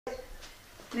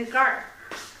那盖儿。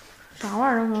啥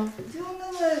玩意儿啊？就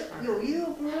那个有一个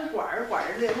轱辘管儿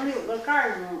里面有个盖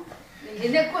儿吗？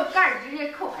人家过盖儿直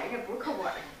接扣盆上，不是扣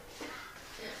管儿。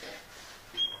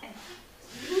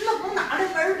那不拿着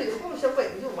根儿里后小尾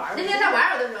巴就玩儿。那天他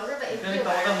玩我的时候，这尾巴就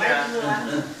玩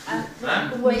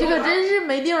我这个真是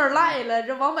没地方赖了，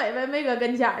这王北北没搁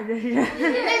跟前儿，这是。那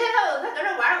天他搁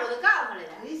这玩，我都告诉他了。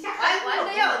完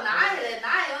他要我拿下来，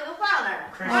拿下来我就放那儿了，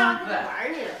放他就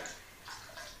玩去了。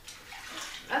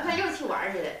完他又去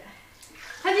玩去了，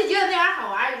他就觉得那玩意儿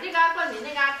好玩，这嘎灌顶，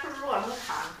那嘎突突往后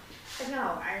躺，还挺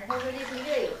好玩。他说这是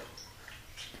这个。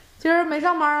今儿没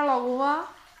上班啊，老姑父？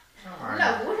你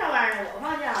老姑上班呢，我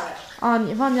放假了。啊，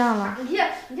你放假了？你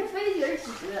这飞机是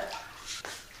几个？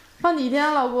放几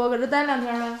天？老姑搁这待2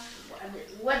天了？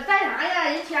我待啥呀？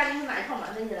人家里哪串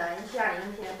门子去了？人家里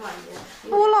先放一天。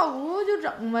那我老姑就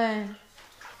整呗。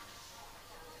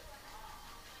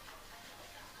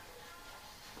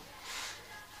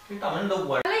这大门都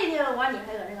关。累的完，你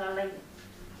还搁那嘎累呢？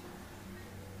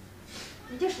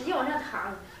你就使劲往上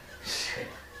躺。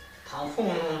躺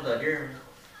空中得劲儿吗？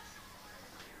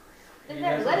再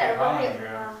讹点不是也是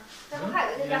吗？这不还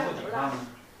有这家伙不大？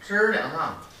吃2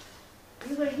趟。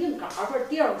一个硬嘎巴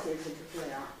掉下去就这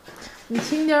样。你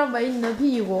轻点围你的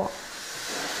屁股，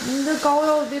你这膏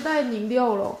药别带拧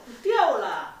掉了。掉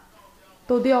了。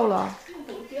都掉了。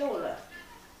都掉了。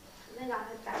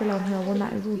这2天我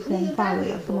奶褥疮犯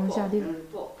了，不能下地。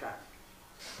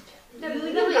那不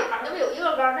有一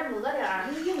个膏，再抹点儿。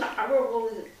硬嘎巴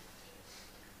我。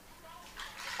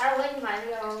还是我给你买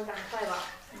这个赶快吧。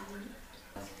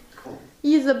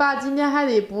意思爸今天还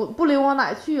得不领我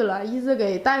奶去了，意思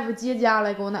给大夫接家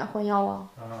来给我奶换药啊。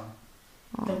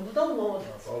走不动了，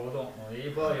走不动，我一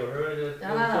抱有时候就。行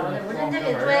了，我这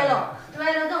给拽了，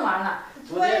拽了更完了。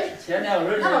前天我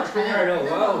说出事儿的时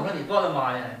候，我说你抱他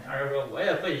妈去，二叔说我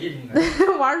也费劲呢。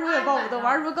玩儿时候也抱不动，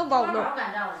玩儿时候更抱不动。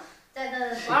在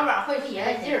那王宝会提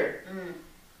劲儿，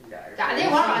咋的？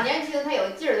王宝年轻，他有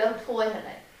劲儿能拖下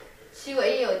来，虚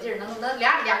伟也有劲儿，能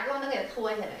俩胳膊能给他拖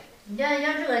下来。你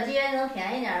要自个接能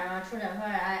便宜点吗？出整份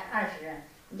20，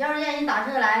你要是让人打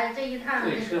车来，这一趟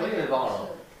对，车费报了。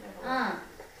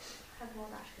还不够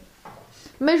打车。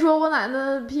没说我奶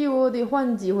奶屁股得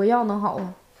换几回药能好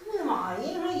啊？对嘛，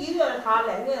人家说1个月他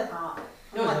，2个月他。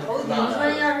你说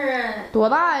要是多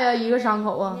大呀？一个伤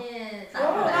口啊？我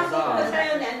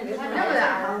3、4年你没看那不咋？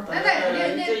那这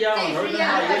时间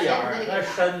还显得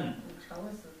深。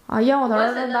啊，烟火头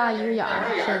那么大一个眼儿，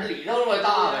深里头那么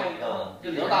大呗，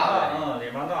里头大呗，里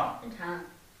面大。真长，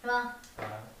是吧？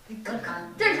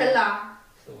真深了。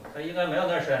它应该没有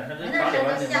那深，它这长里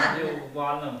边就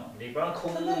弯了嘛，里边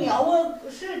空。它那苗啊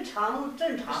是长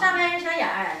正常。上面是小眼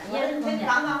儿，你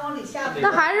长往里下。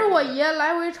那还是我爷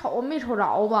来回瞅没瞅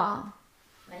着吧？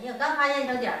没有，刚发现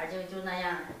小点儿就那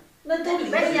样。那都里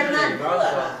边先烂破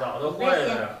了，早都坏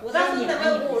了。我当时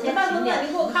我当时你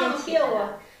给我看看屁股。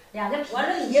2个皮，完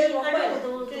了，你这块肉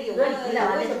都这有个小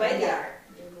白点儿。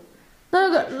那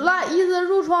个烂，意思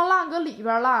褥疮烂搁里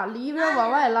边烂，里边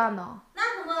往外烂呢。那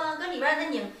可不，搁里边它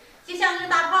拧，就像个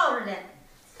大炮似的，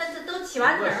它都起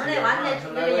完整了，完了再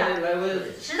出这个眼儿。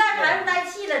实在排不来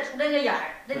气了，出这个眼儿，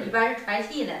这里边是排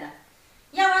气来了。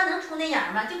要不然能出那眼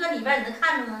儿吗？就搁里边，你能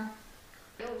看着吗？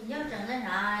你要整那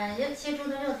啥，要切猪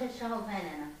头肉，才10好块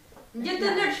呢。你就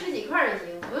顿顿吃几块就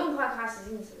行，不用咔使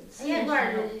劲吃，吃一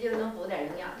块就能补点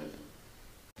营养就行。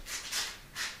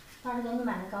到时候给你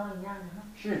买那膏一样的哈。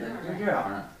是的，就这样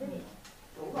的。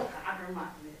都搁他这买的。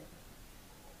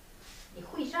你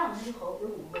会上那就好，我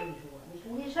跟你说，你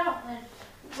不会上那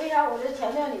为啥我就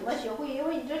强调你们学会？因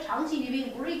为你这长期的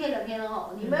病不是一天两天能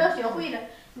好，你们要学会了，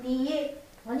你也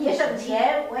省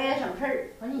钱，我也省事儿。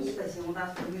你可行，我大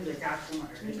孙女搁家出门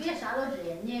你别啥都指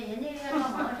人家，人家要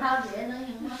帮忙啥都指人能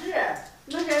行吗？是，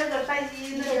那人搁山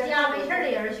西那在家没事儿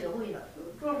的人学会了，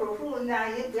做手术人家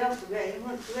人不让住院，人说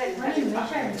住院我说你没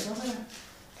事儿，你学会了。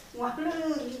完了，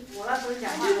我那时候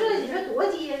讲话。就这你说多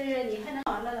结实啊！你还能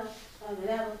完了都，没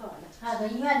大都算完了。还有个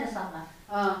医院就伤了。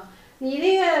你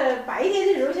那个白天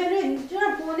的时候，现在你这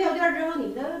样铺尿垫之后，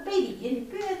你那背底下你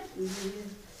别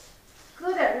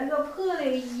搁点那个破的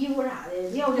衣服啥的，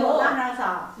你要就往那上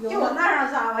撒，就往那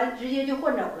上撒，完直接就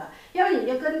换走了。要不你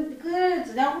就搁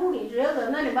纸尿裤里，直接搁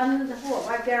那里把那不往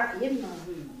外边儿印嘛。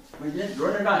我今天昨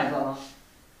儿上一次吗？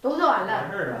都做完了。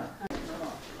完事儿了。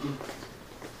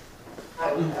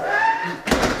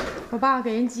我爸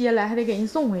给人接来，还得给人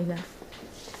送回去。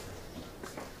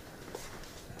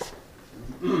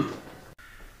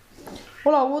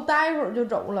我老姑待一会儿就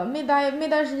走了，没待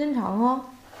时间长啊。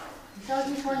你着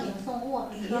急说你送货，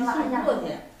你送货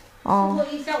去。啊。送货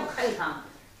一下午开一趟。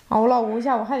啊，我老姑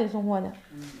下午还得送货去。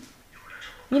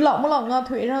你冷不冷啊？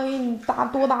腿上给你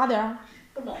多打点儿。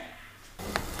不冷。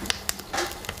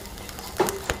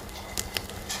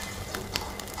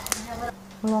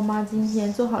我老妈今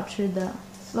天做好吃的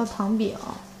烙糖饼，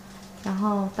然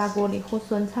后大锅里和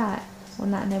酸菜。我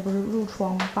奶奶不是褥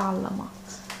疮犯了吗？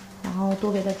然后多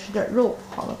给她吃点肉，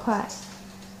好得快。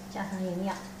加上营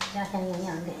养，加强营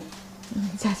养给。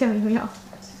加强营养。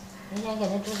明天给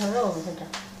那猪头肉给他整，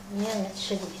明天给他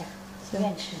吃几片，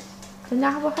愿意吃。咱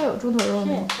家不还有猪头肉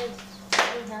吗？是，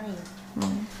冰箱里。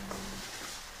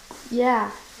爷，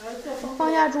放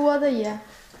下桌子爷。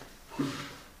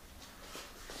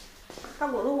大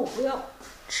果子我不要。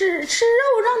吃肉，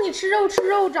让你吃肉，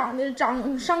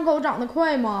长伤口长得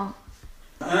快吗？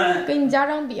给你加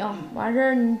上饼，完事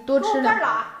儿你多吃点。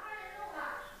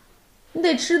你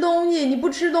得吃东西，你不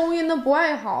吃东西那不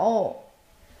爱好。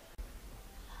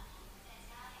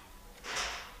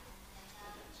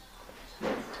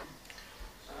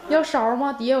要勺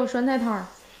吗？底下有酸菜汤儿。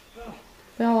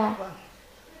不要啊。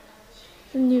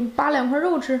你扒2块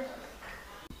肉吃。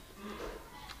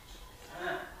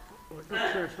我就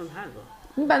吃酸菜多。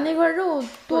你把那块肉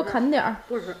多啃点儿。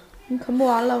不吃。你啃不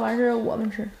完了，完事儿我们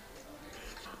吃。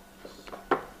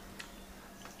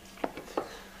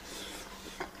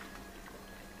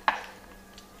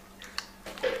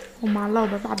我妈烙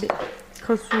的大饼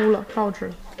可酥了，可好吃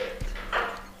了。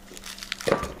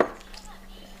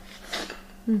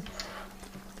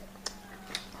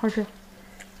好吃。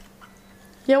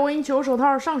爷，我给你取个手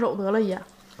套上手得了，爷。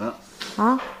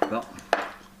啊？不要。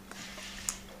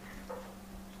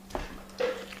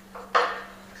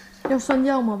要蒜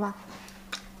酱吗，爸？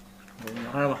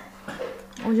拿着吧。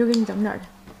我就给你整点去。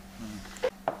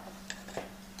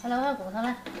来捞块骨头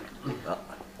来。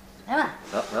来吧。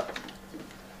不要。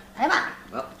来吧。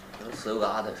不要，死油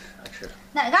疙瘩吃。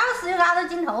哪嘎达死油疙瘩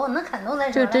筋头，能啃都在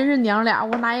这真是娘俩，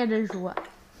我哪也真说。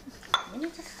人家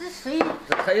这谁？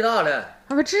这忒大了。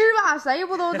我吃吧，谁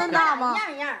不都那大吗？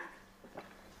一样。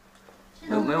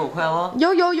有没有筷子？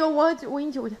有，我给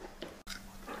你取去。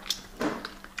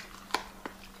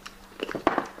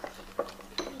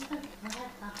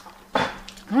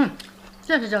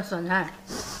这是叫酸菜，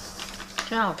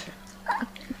真好吃。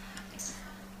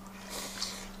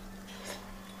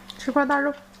吃块大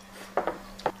肉。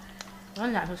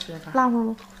俺俩是吃啥？辣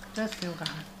乎不？这死油疙瘩。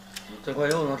这块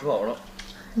肉能吃饱了。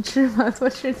你吃吧，多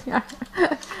吃点儿。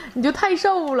你就太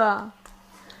瘦了。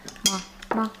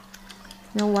妈，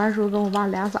那我二叔跟我爸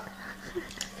俩色儿。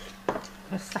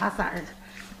啥色儿的？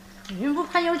你们不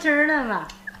喷油漆了吗？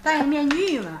戴个面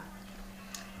具吗？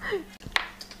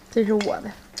这是我的。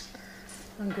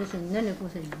不是你那里不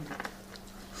是你的，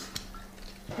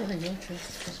不是油吃，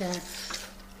这些。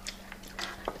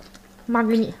妈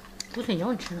给你。不是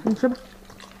油你吃了。你吃吧。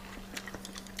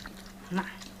妈，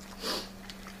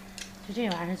就这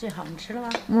玩意儿最好，你吃了吧？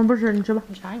我不吃，你吃吧。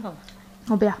你尝一口吧。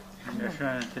我不要。你这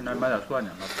是现在买点蒜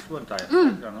呢，把蒜摘，这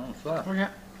样能用蒜。不是。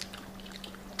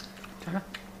尝尝，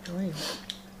有没有？